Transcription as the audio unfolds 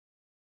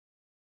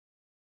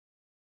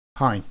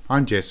Hi,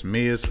 I'm Jason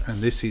Meers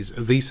and this is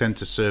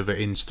vCenter Server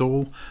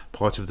Install,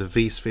 part of the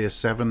vSphere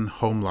 7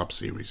 Home Lab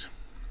series.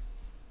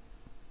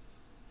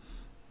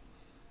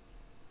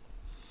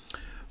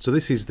 So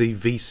this is the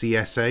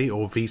VCSA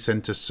or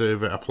vCenter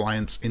Server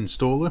Appliance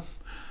installer.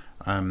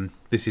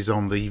 This is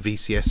on the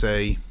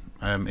VCSA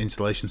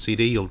installation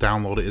CD. You'll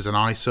download it as an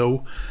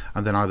ISO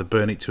and then either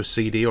burn it to a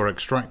CD or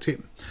extract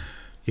it.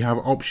 You have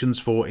options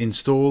for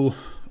install,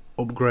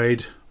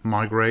 upgrade,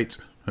 migrate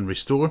and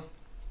restore.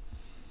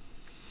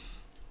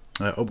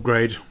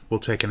 Upgrade will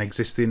take an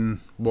existing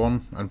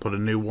one and put a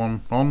new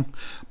one on.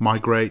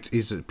 Migrate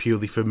is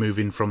purely for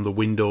moving from the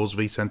Windows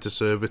vCenter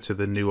server to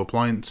the new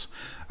appliance,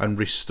 and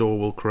restore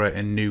will create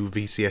a new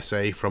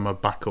VCSA from a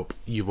backup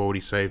you've already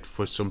saved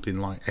for something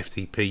like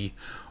FTP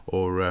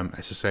or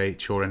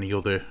SSH or any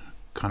other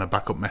kind of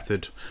backup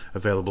method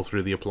available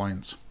through the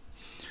appliance.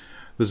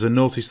 There's a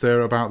notice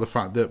there about the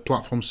fact that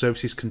platform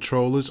services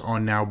controllers are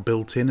now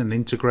built in and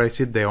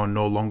integrated. They are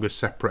no longer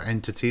separate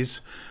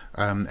entities.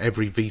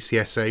 Every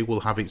VCSA will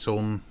have its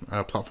own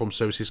platform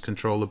services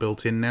controller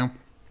built in now.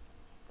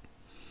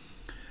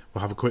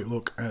 We'll have a quick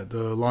look at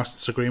the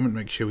license agreement,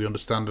 make sure we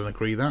understand and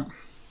agree that.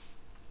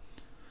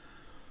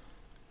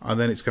 And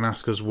then it's going to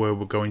ask us where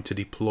we're going to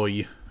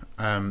deploy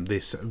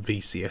this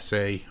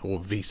VCSA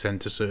or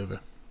vCenter server.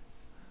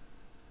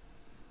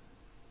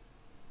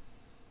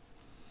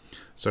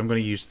 So I'm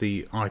going to use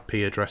the IP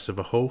address of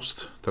a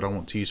host that I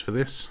want to use for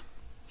this.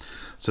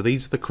 So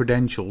these are the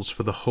credentials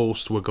for the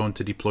host we're going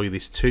to deploy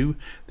this to.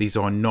 These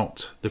are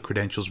not the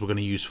credentials we're going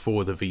to use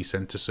for the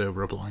vCenter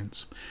server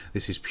appliance.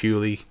 This is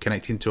purely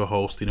connecting to a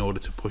host in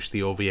order to push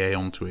the OVA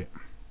onto it.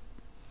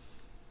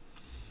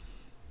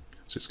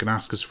 So it's going to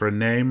ask us for a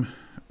name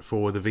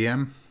for the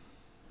VM.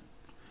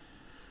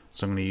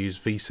 So I'm going to use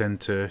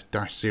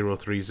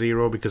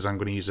vCenter-030 because I'm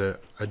going to use a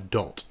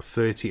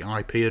 .30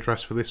 IP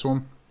address for this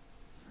one.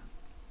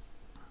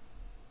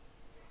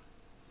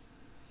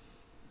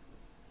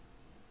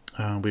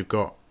 We've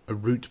got a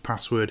root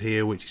password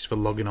here, which is for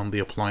logging on the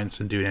appliance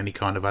and doing any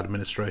kind of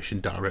administration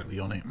directly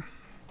on it.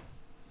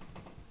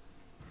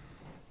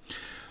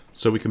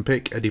 So we can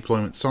pick a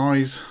deployment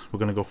size. We're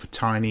going to go for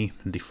tiny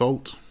and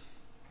default.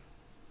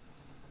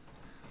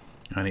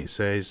 And it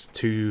says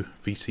 2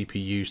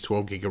 vCPUs,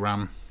 12 gig of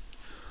RAM,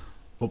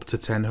 up to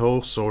 10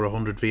 hosts or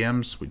 100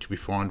 VMs, which would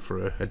be fine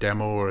for a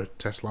demo or a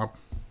test lab.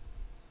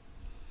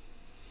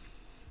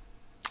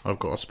 I've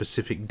got a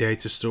specific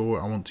data store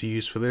I want to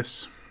use for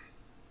this.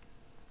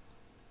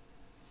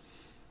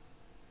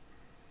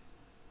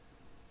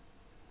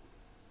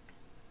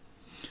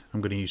 I'm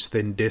going to use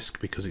thin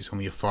disk because it's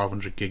only a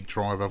 500 gig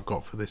drive I've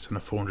got for this and a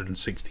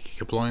 460 gig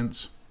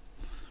appliance.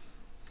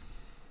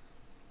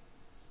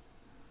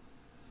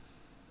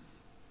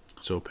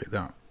 So I'll pick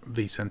that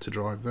vCenter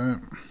drive there.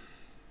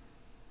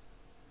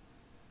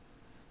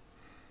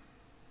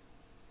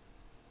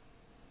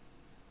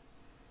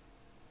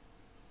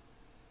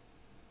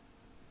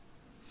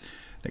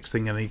 Next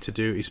thing I need to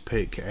do is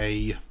pick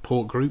a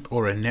port group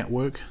or a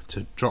network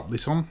to drop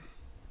this on.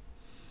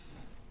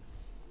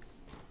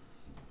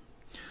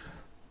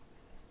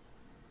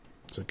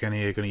 So again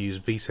here, you're going to use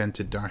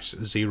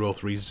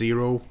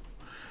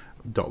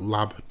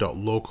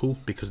vCenter-030.lab.local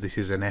because this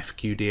is an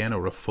FQDN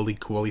or a fully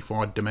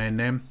qualified domain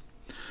name.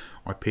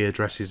 IP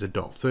address is a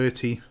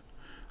 .30.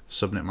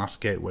 Subnet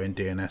mask gateway and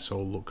DNS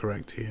all look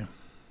correct here.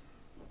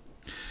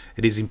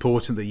 It is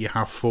important that you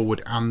have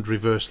forward and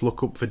reverse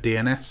lookup for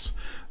DNS.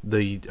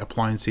 The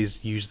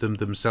appliances use them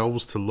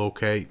themselves to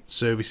locate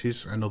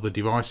services and other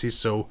devices,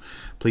 so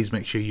please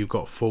make sure you've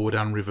got forward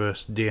and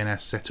reverse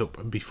DNS set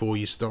up before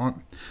you start.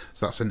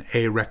 So that's an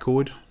A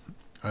record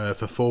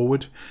for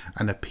forward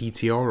and a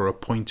PTR or a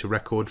pointer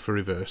record for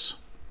reverse.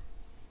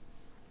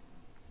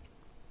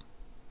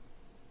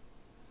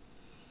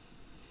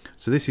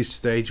 So this is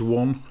stage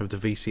 1 of the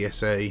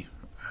VCSA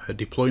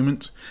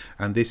deployment,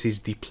 and this is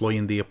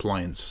deploying the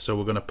appliance. So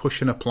we're going to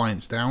push an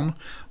appliance down,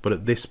 but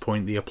at this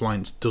point the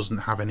appliance doesn't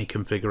have any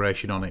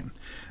configuration on it.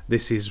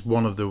 This is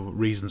one of the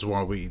reasons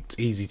why it's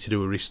easy to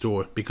do a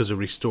restore, because a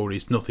restore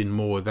is nothing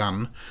more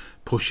than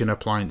push an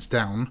appliance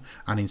down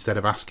and instead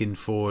of asking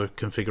for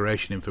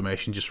configuration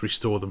information, just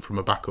restore them from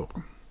a backup.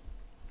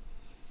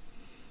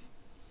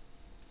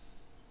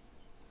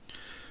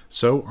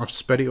 So I've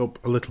sped it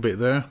up a little bit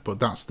there, but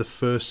that's the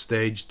first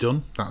stage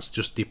done. That's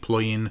just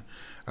deploying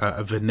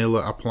a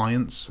vanilla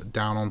appliance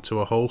down onto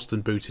a host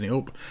and booting it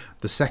up.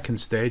 The second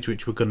stage,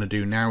 which we're going to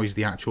do now, is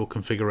the actual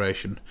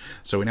configuration.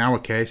 So in our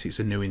case it's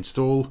a new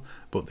install,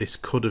 but this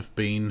could have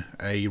been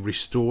a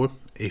restore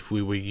if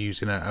we were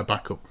using a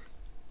backup.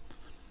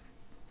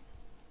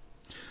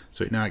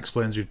 So it now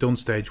explains we've done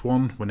stage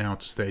 1, we're now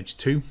to stage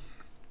 2.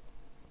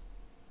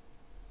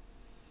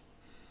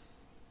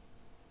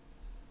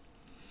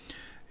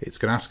 It's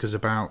going to ask us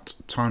about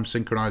time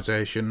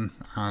synchronization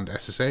and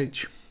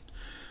SSH.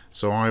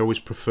 So I always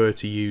prefer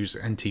to use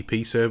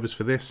NTP servers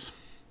for this.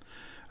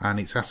 and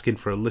it's asking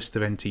for a list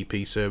of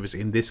NTP servers.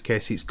 In this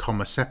case it's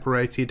comma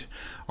separated.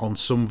 On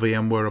some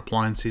VMware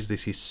appliances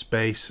this is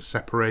space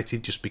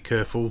separated. Just be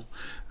careful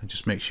and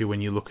just make sure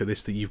when you look at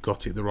this that you've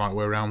got it the right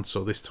way around.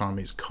 So this time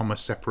it's comma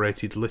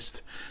separated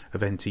list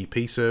of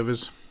NTP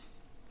servers.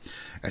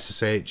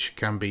 SSH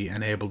can be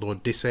enabled or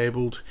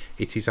disabled.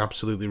 It is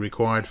absolutely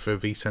required for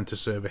vCenter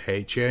Server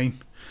HA.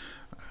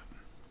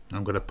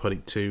 I'm going to put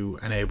it to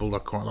enabled. I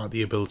quite like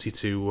the ability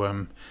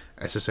to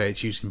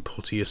SSH using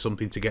putty or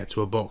something to get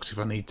to a box if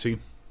I need to.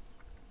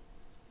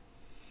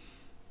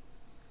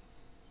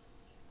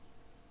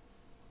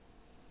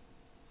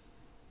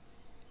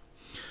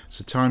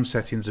 So time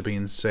settings are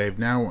being saved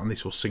now, and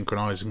this will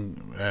synchronize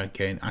and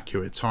gain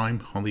accurate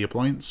time on the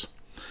appliance.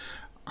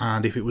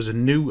 And if it was a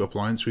new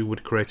appliance, we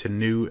would create a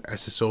new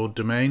SSO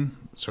domain,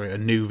 sorry, a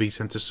new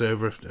vCenter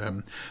server.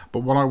 But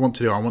what I want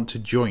to do, I want to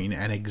join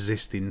an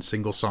existing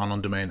single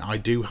sign-on domain. I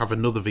do have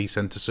another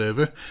vCenter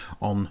server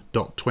on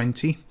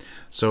 .20.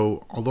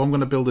 So although I'm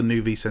going to build a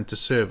new vCenter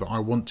server, I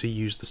want to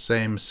use the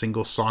same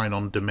single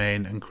sign-on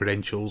domain and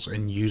credentials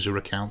and user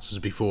accounts as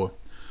before.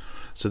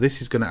 So this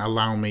is going to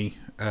allow me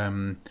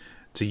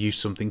to use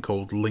something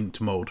called linked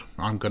mode.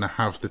 I'm going to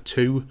have the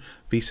two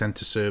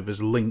vCenter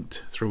servers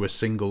linked through a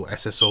single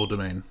SSO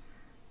domain.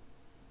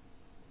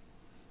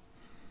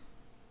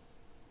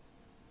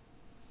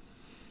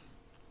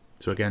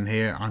 So again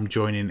here I'm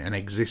joining an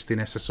existing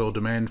SSO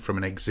domain from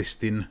an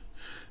existing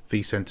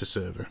vCenter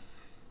server,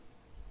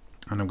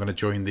 and I'm going to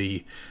join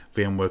the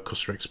VMware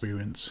Customer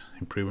Experience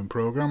Improvement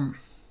Program.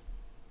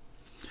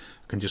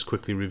 I can just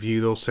quickly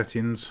review those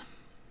settings.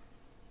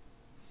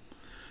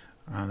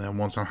 And then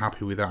once I'm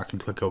happy with that, I can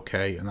click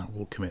OK, and that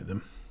will commit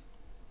them.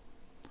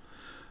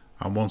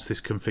 And once this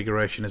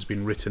configuration has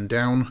been written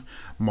down,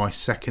 my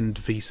second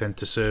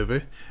vCenter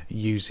server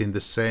using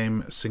the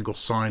same single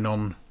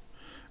sign-on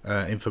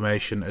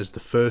information as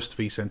the first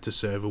vCenter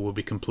server will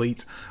be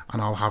complete,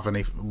 and I'll have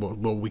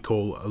what we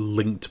call a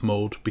linked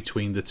mode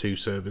between the two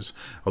servers.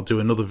 I'll do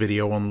another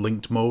video on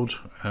linked mode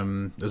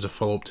as a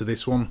follow-up to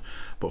this one,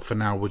 but for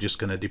now we're just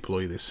going to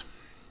deploy this.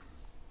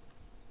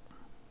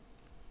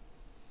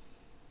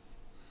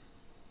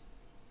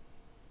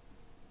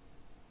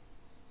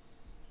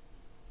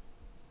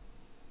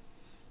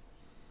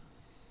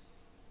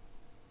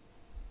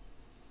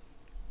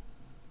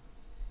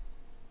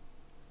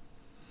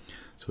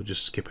 So we'll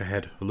just skip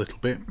ahead a little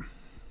bit.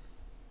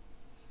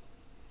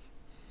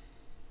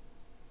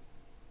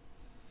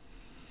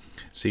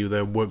 See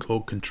the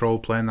workload control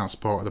plane, that's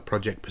part of the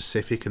Project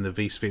Pacific and the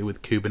vSphere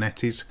with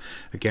Kubernetes.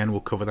 Again,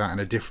 we'll cover that in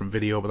a different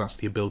video, but that's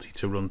the ability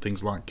to run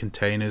things like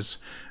containers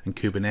and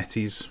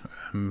Kubernetes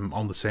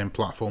on the same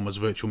platform as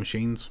virtual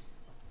machines.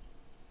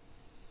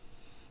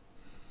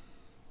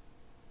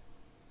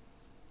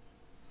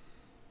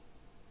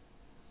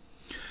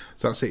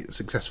 So that's it,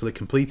 successfully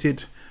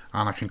completed,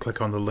 and I can click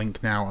on the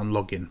link now and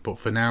log in. But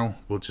for now,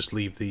 we'll just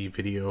leave the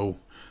video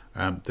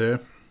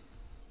there,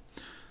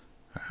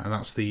 and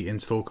that's the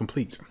install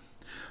complete.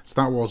 So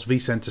that was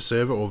vCenter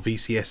Server or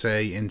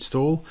VCSA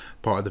install,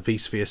 part of the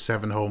vSphere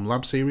 7 Home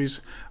Lab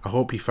series. I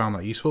hope you found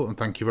that useful, and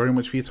thank you very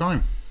much for your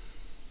time.